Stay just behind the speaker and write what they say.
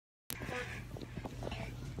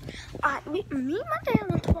me and my dad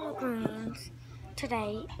went to Walgreens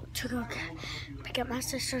today to go pick up my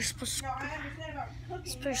sister's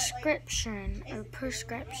prescription.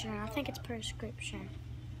 I think it's prescription.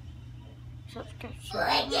 Subscription.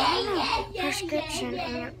 Prescription.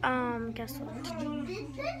 And guess what?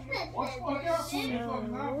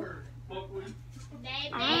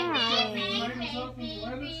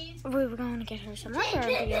 We were going to get her some other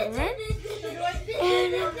deodorant,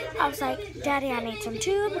 and I was like, Daddy, I need some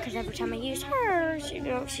too, because every time I use hers,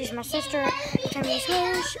 she's my sister, every time I use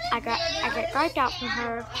hers, I get griped out from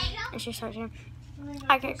her, and she starts saying,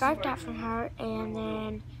 I get griped out from her, and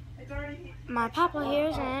then my papa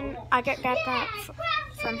hears, and I get griped out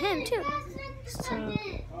from him too. So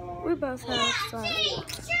we both have some.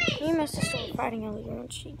 Me and my sister were fighting earlier,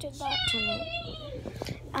 and she did that to me.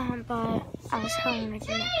 But I was telling her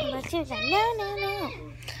to not, but she was like, no. I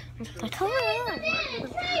was like, hold on.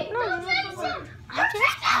 No. I'm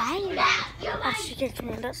just tired. Oh, she gets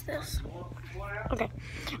me and does this. Okay.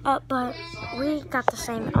 But we got the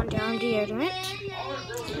same underarm deodorant.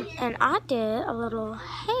 And I did a little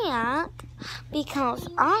hack because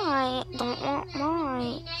I don't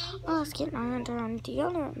want us getting our underarm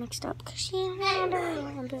deodorant mixed up because she has an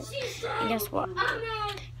underarm bit. And guess what?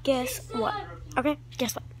 Okay,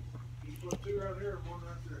 guess what?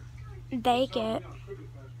 They get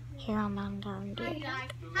hair on the underarm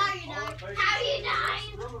deodorant.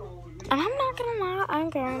 And I'm not gonna lie, I'm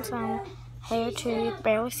growing some hair too. You can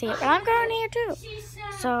barely see it, but I'm growing hair too.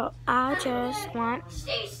 So I just want.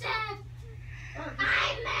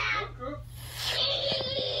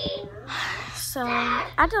 So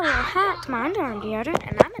I did a little hack to my underarm deodorant,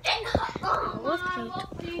 and I'm gonna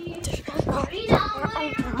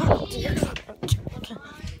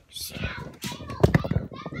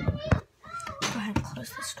go ahead and close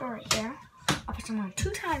the store here. I'll put them on 2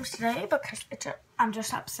 times today because I'm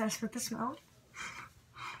just obsessed with the smell.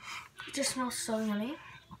 It just smells so yummy.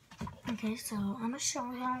 Okay, so I'm gonna show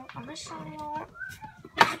y'all.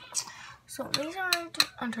 So these are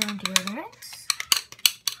underarm deodorants.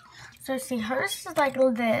 So see, hers is like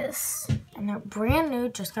this, and they're brand new,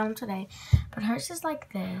 just got them today. But hers is like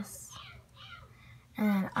this, and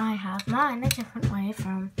then I have mine a different way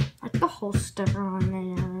from like the whole sticker on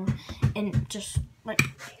there, and just like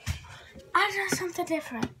I did something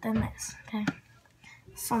different than this. Okay,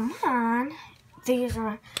 so mine, these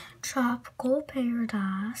are Tropical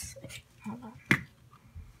Paradise. Hold on.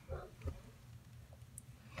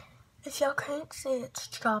 If y'all can't see, it's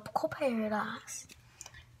Tropical Paradise.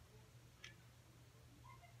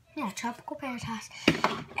 Yeah, Tropical Paradise.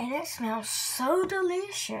 And it smells so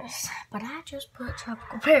delicious. But I just put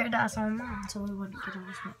Tropical Paradise on mine so we wouldn't get all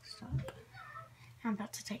mixed up. I'm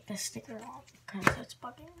about to take this sticker off because it's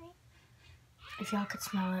bugging me. If y'all could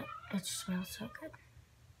smell it, it smells so good.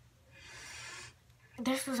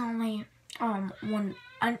 This was only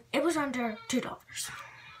it was under $2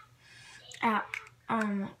 at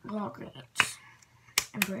Walgreens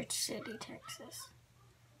in Bridge City, Texas.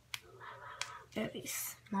 They're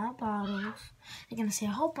these small bottles. You're gonna see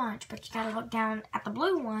a whole bunch, but you gotta look down at the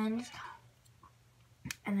blue ones,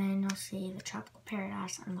 and then you'll see the Tropical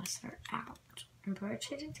Paradise unless they're out in Bridge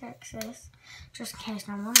City, Texas. Just in case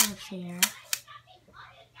no one lives here.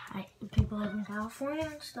 Like people live in California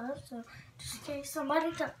and stuff, so just in case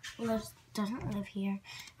somebody doesn't live here,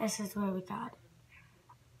 this is where we got it.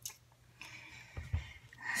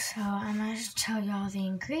 So I'm going to tell y'all the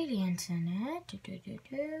ingredients in it.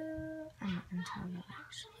 I'm not going to tell y'all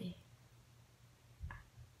actually.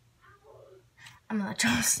 I'm going to let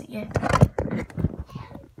y'all see it.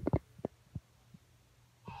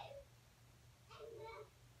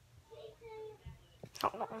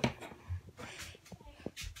 Hold on.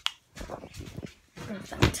 There's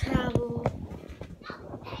that towel.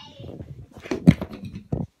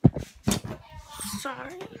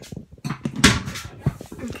 Sorry.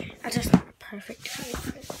 Okay, I just want a perfect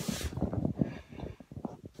outfit.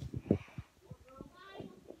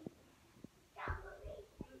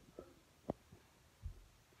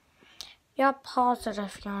 Y'all pause it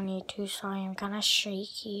if y'all need to, sorry, I'm kind of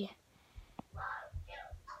shaky.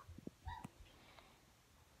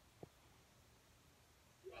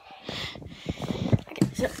 Okay,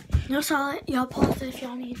 so y'all saw it, y'all pause it if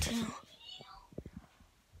y'all need to.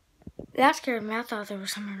 That scared me, I thought there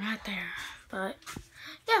was someone right there, but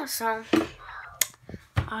yeah, so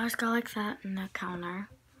I just go like that in the counter.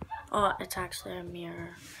 Oh, it's actually a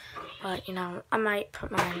mirror, but you know, I might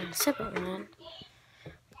put mine in a separate one.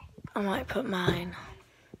 I might put mine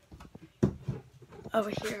over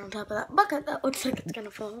here on top of that bucket that looks like it's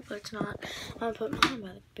gonna fall, but it's not. I'm gonna put mine by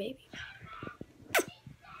the baby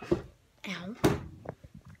powder. Ow.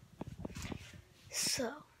 So,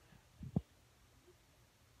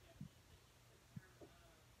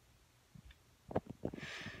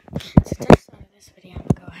 since I started this video, I'm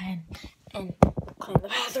gonna go ahead and clean the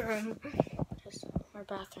bathroom. Because our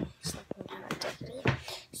bathroom is looking kind of dirty.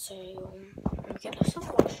 So, I'm gonna get us some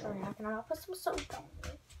water and I'm gonna put some soap on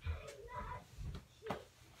it.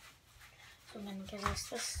 So, I'm gonna get us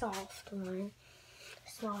the soft one.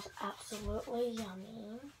 It smells absolutely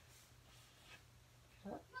yummy.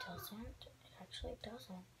 No, it doesn't. It actually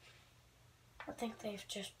doesn't. I think they've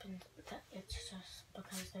just been, it's just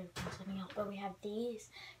because they've been sitting out. But we have these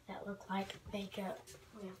that look like they go,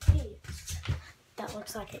 we have these that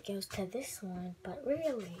looks like it goes to this one, but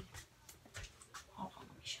really, hold on,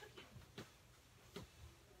 let me show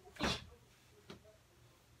you.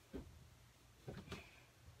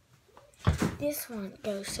 This one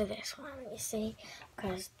goes to this one, you see,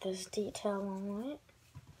 because there's detail on it.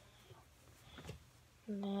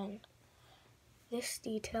 And then this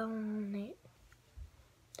detail on it,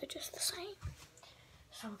 they're just the same.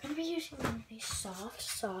 So we're going to be using one of these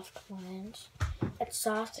soft ones. It's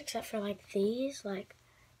soft except for like these, like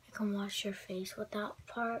you can wash your face with that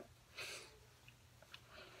part.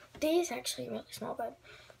 These actually really smell good.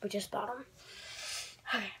 We just bought them.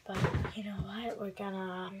 Okay, but you know what? We're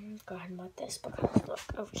gonna go ahead and put this because look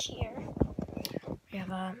over here. We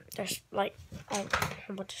have there's like a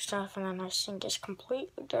whole bunch of stuff, and then our sink is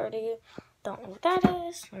completely dirty. Don't know what that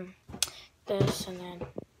is. And this, and then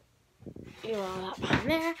you all that behind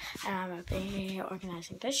there, and I'm gonna be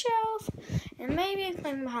organizing the shelf, and maybe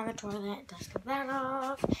cleaning behind the toilet, dusting that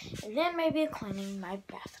off, and then maybe cleaning my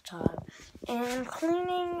bathtub, and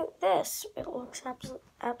cleaning this. It looks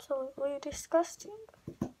absolutely disgusting.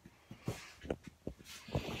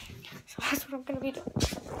 So that's what I'm gonna be doing.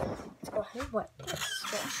 Let's go ahead and wet this.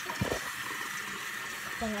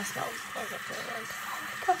 Then that smells like it's really good.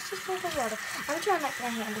 Oh my gosh, just a little water. I'm trying not to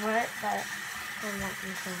handle it, but I'm not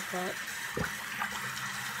gonna clean it.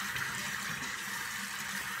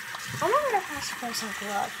 I'm not gonna have to wear some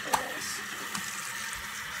gloves for this.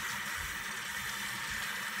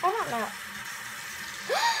 I don't know.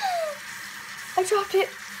 I dropped it.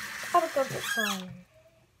 I would go get some.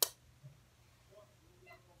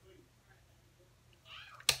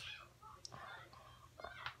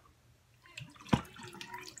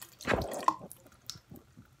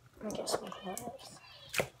 Let me get some gloves.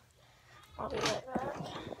 I'll be right back.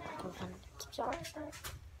 Sorry.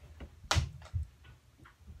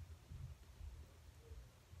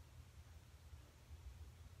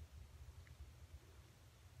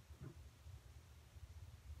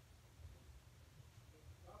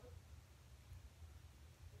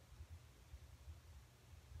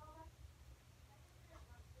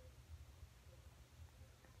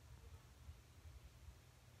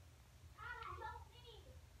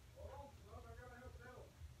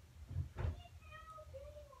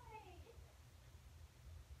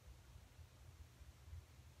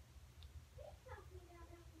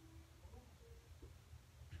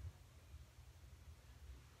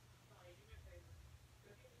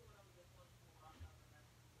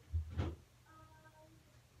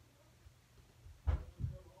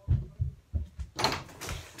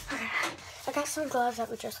 I got some gloves that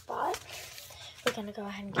we just bought. We're gonna go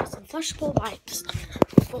ahead and get some flushable wipes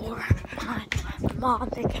for my mom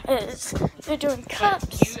because they're doing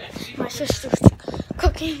cups. My sister's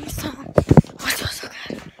cooking some. Oh, it smells so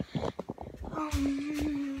good.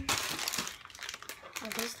 Are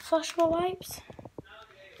these the flushable wipes?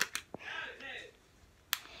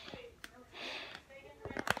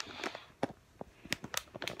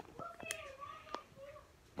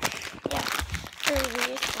 Yeah, for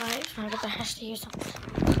these wipes, my mother has to use them.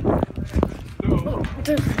 Oh,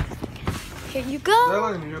 here you go.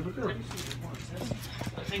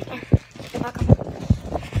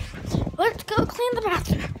 Let's go clean the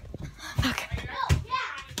bathroom. Okay.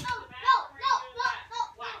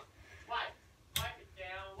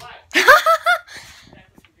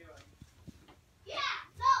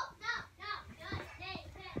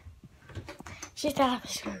 She thought I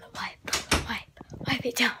was going to wipe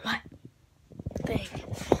it down, thing.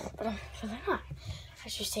 But I'm really not.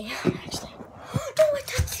 As you see, I'm actually. No, I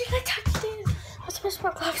touched it. I was supposed to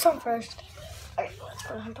put gloves on first. Alright, let's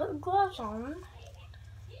go ahead and put the gloves on.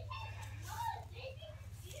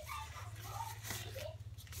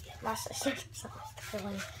 My sister's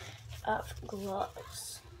filling up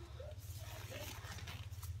gloves.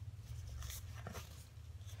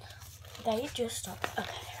 They just stopped. Okay.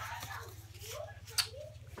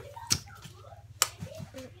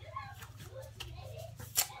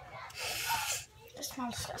 This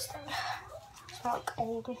smells disgusting. It smells like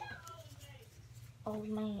old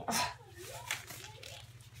man.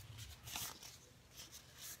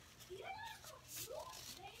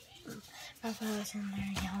 My brother's in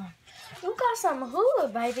there yelling, "You got some hula,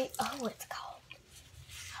 baby." Oh, it's cold.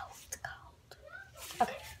 Oh, it's cold.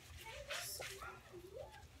 Okay. So,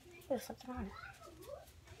 there's something on it.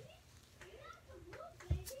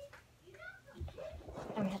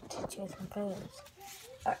 I'm going to teach you some foods.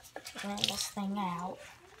 To clean this thing out,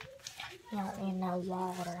 you don't need no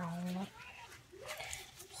water on it.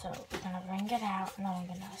 So we're going to bring it out, and then we're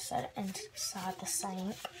going to set it inside the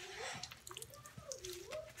sink.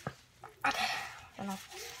 Okay, I'm going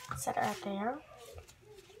to set it right there.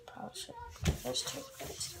 Probably should put this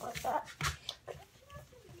toothpaste like that.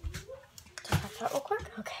 Just like that real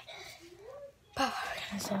quick. Okay. But what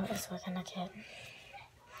we're going to do is we're going to get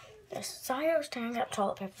this. Sorry I was tearing up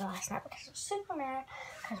toilet paper last night because I was super mad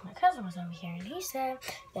because my cousin was over here and he said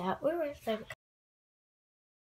that we were